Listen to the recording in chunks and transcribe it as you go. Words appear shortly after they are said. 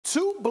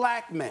two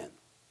black men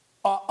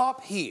are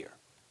up here.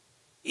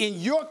 In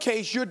your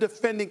case, you're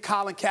defending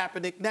Colin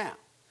Kaepernick now.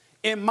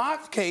 In my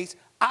case,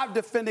 I've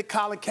defended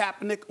Colin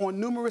Kaepernick on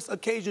numerous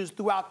occasions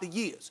throughout the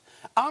years.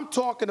 I'm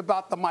talking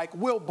about the Mike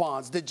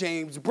Wilbons, the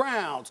James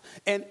Browns,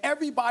 and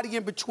everybody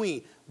in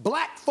between.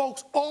 Black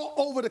folks all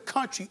over the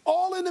country,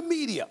 all in the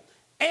media,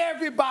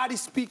 everybody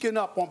speaking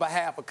up on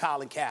behalf of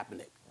Colin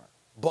Kaepernick.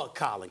 But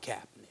Colin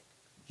Kaepernick.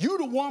 You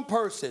the one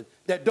person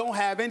that don't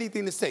have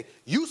anything to say.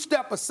 You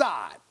step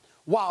aside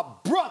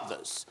while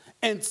brothers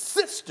and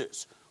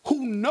sisters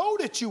who know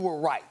that you were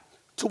right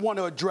to want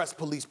to address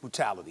police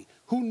brutality,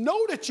 who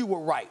know that you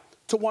were right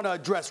to want to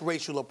address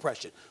racial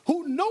oppression,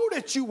 who know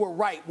that you were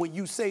right when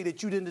you say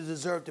that you didn't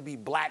deserve to be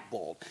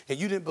blackballed and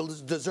you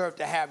didn't deserve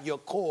to have your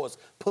cause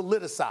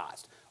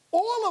politicized.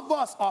 All of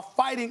us are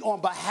fighting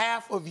on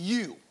behalf of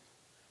you,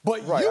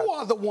 but you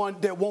are the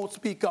one that won't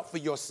speak up for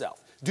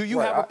yourself. Do you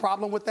have a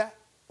problem with that?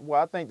 Well,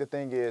 I think the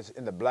thing is,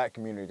 in the black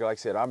community, like I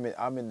said,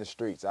 I'm in the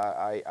streets.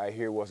 I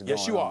hear what's going on.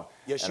 Yes, you are.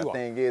 Yes, you are. The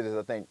thing is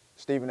I think,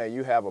 Stephen A.,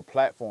 you have a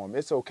platform.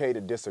 It's okay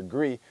to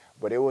disagree,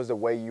 but it was the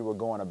way you were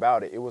going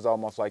about it. It was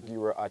almost like you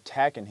were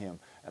attacking him.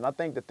 And I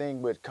think the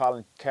thing with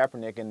Colin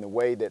Kaepernick and the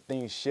way that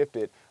things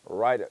shifted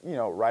right at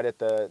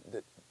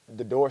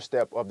the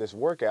doorstep of this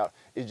workout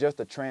is just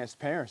the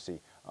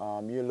transparency.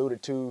 You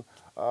alluded to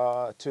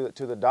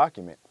the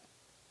document.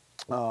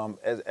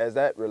 As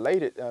that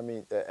related, I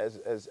mean,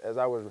 as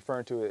I was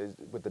referring to it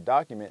with the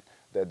document,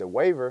 the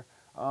waiver,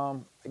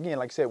 again,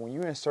 like I said, when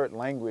you insert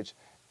language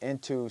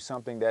into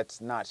something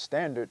that's not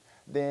standard,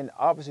 then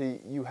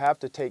obviously you have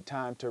to take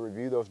time to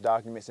review those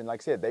documents. And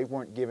like I said, they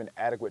weren't given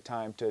adequate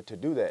time to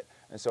do that.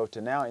 And so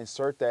to now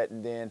insert that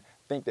and then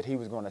think that he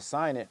was going to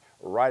sign it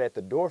right at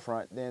the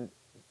doorfront, then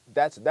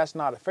that's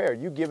not fair.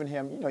 You giving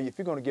him, if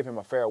you're going to give him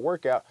a fair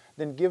workout,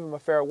 then give him a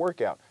fair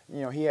workout.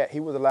 He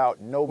was allowed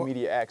no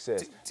media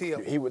access.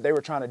 They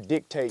were trying to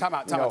dictate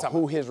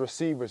who his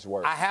receivers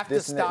were. I have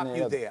to stop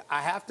you there. I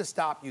have to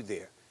stop you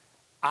there.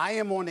 I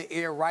am on the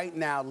air right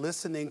now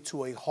listening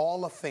to a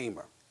Hall of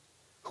Famer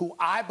who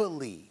I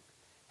believe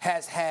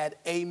has had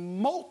a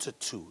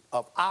multitude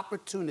of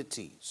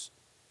opportunities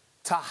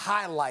to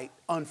highlight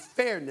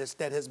unfairness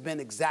that has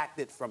been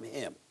exacted from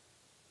him.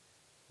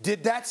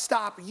 Did that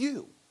stop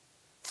you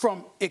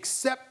from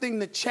accepting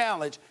the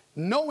challenge,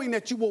 knowing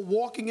that you were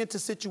walking into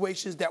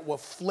situations that were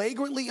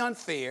flagrantly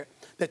unfair,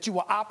 that you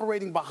were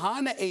operating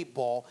behind the eight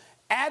ball,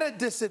 at a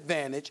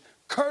disadvantage,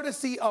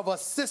 courtesy of a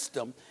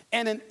system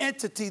and an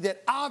entity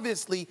that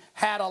obviously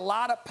had a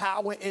lot of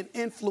power and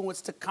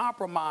influence to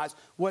compromise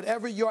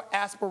whatever your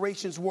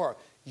aspirations were?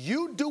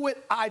 You do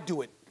it, I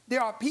do it.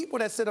 There are people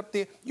that sit up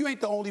there. You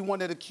ain't the only one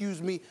that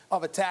accused me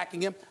of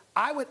attacking him.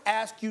 I would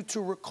ask you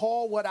to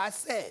recall what I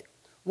said.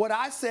 What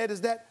I said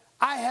is that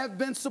I have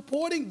been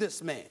supporting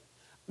this man.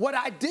 What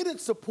I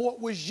didn't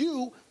support was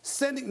you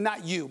sending,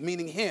 not you,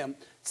 meaning him,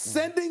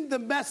 sending the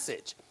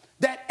message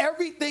that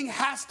everything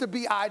has to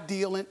be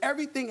ideal and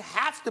everything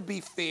has to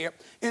be fair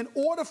in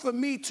order for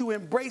me to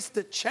embrace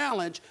the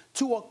challenge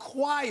to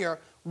acquire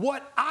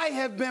what I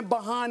have been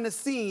behind the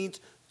scenes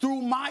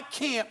through my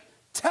camp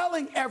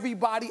telling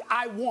everybody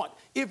I want.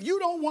 If you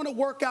don't want to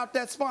work out,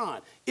 that's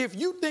fine. If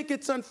you think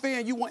it's unfair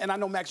and you want, and I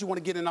know, Max, you want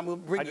to get in, I'm going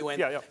to bring you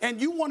in.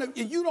 And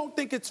you don't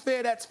think it's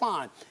fair, that's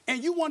fine.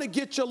 And you want to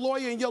get your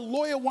lawyer, and your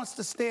lawyer wants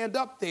to stand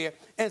up there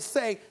and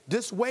say,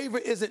 this waiver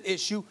is an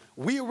issue.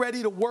 We're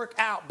ready to work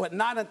out, but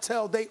not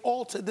until they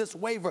alter this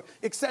waiver,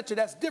 etc.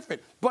 That's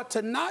different. But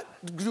to not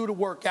do the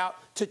workout,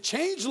 to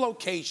change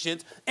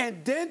locations,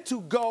 and then to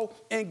go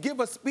and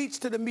give a speech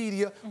to the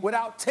media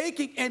without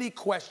taking any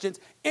questions,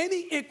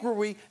 any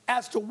inquiry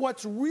as to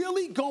what's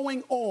really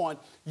going on,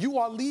 you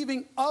are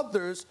leaving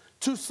others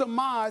to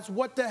surmise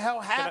what the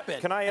hell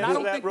happened. Can I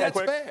answer that real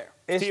quick? Fair.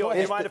 Tio,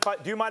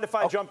 do you mind if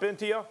I jump in,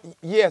 Tio?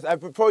 Yes,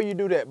 before you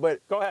do that,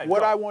 but go ahead.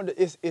 What I wanted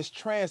is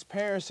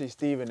transparency,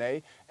 Stephen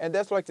A. And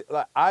that's like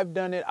I've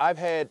done it. I've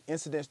had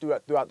incidents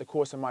throughout the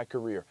course of my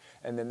career,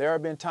 and then there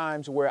have been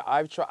times where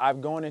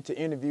I've gone into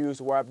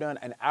interviews where I've done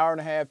an hour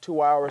and a half,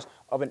 2 hours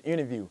of an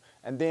interview,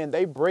 and then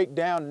they break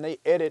down and they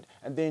edit,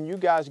 and then you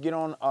guys get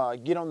on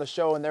the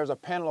show, and there's a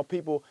panel of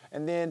people,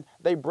 and then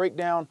they break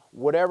down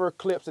whatever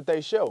clips that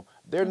they show.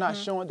 They're not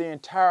showing the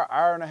entire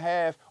hour and a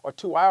half or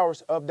 2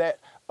 hours of that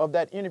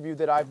interview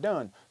that I've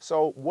done.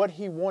 So what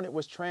he wanted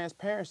was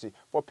transparency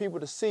for people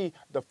to see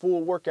the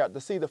full workout,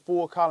 to see the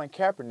full Colin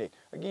Kaepernick.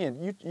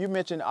 Again, you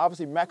mentioned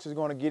obviously Max is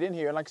going to get in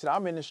here, and like I said,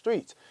 I'm in the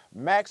streets.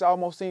 Max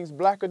almost seems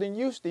blacker than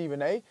you,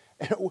 Stephen A.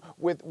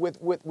 with what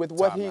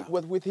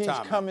he's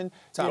coming,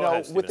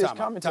 with his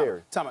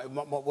commentary.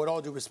 With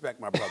all due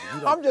respect, my brother.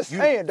 I'm just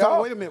saying,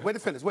 dog. Wait a minute. Wait to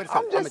finish.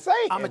 I'm just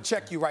saying. I'm going to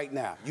check you right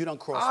now. You don't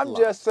cross the line.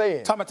 I'm just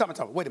saying. Tell me.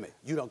 Wait a minute.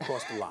 You don't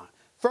cross the line.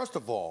 First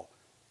of all,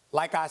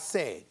 like I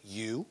said,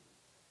 you,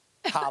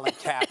 Colin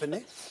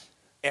Kaepernick,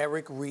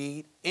 Eric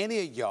Reed, any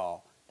of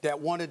y'all that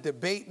want to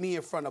debate me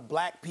in front of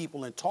black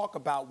people and talk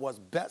about what's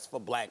best for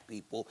black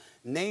people,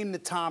 name the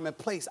time and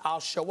place, I'll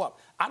show up.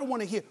 I don't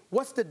want to hear,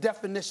 what's the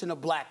definition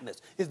of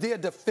blackness? Is there a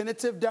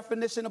definitive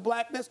definition of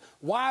blackness?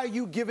 Why are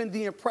you giving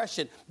the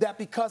impression that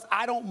because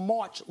I don't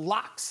march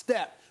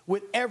lockstep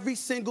with every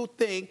single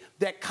thing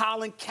that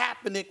Colin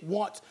Kaepernick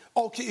wants?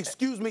 Okay,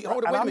 excuse me.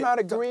 Hold on, wait a minute. I'm not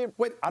agreeing.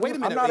 Wait a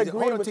minute. I'm not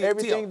agreeing with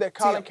everything that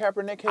Colin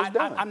Kaepernick has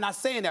done. I'm not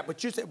saying that,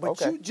 but you said,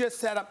 you just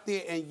sat up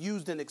there and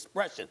used an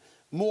expression,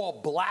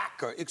 more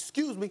blacker.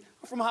 Excuse me,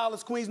 I'm from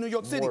Hollis, Queens, New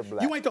York City.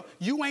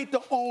 You ain't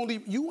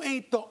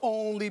the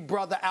only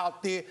brother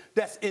out there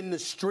that's in the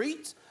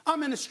streets.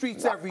 I'm in the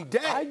streets every day.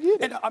 I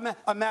get it.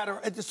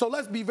 And so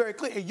let's be very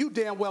clear. And you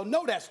damn well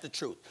know that's the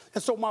truth.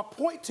 And so my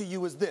point to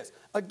you is this.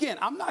 Again,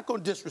 I'm not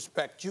going to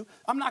disrespect you.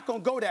 I'm not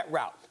going to go that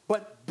route.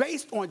 But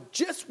based on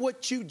just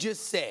what you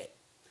just said,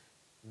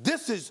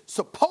 this is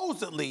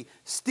supposedly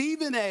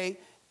Stephen A.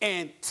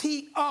 and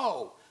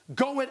T.O.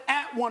 going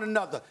at one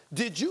another.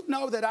 Did you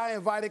know that I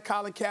invited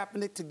Colin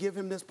Kaepernick to give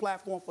him this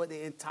platform for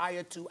the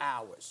entire 2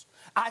 hours?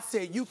 I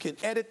said, you can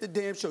edit the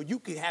damn show. You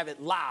can have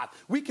it live.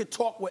 We can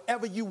talk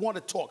whatever you want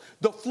to talk.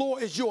 The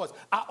floor is yours.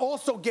 I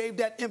also gave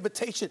that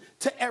invitation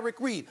to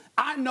Eric Reed.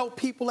 I know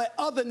people at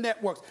other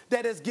networks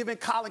that has given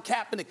Colin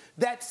Kaepernick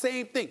that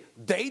same thing.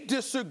 They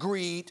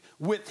disagreed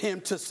with him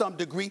to some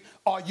degree.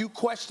 Are you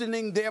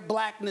questioning their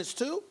blackness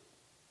too?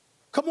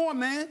 Come on,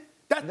 man.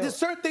 There's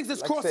certain things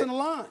that's crossing the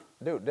line.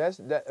 Dude,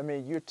 I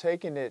mean, you're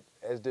taking it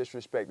as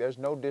disrespect. There's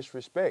no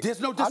disrespect.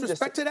 There's no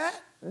disrespect to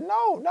that?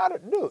 No,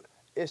 dude.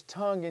 It's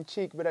tongue in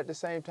cheek, but at the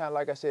same time,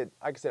 like I said,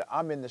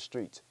 I'm in the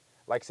streets.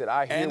 Like I said,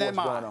 I hear what's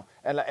going on.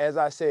 And as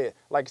I said,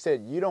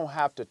 you don't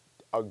have to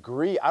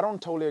agree. I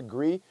don't totally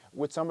agree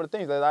with some of the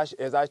things.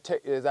 As I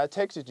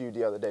texted you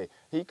the other day,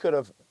 he could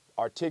have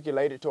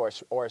articulated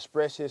or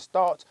expressed his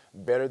thoughts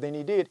better than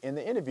he did in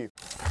the interview.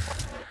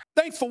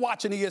 Thanks for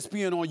watching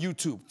ESPN on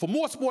YouTube. For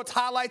more sports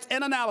highlights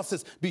and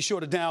analysis, be sure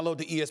to download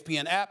the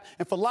ESPN app.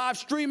 And for live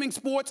streaming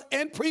sports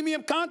and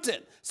premium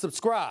content,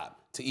 subscribe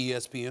to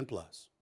ESPN+.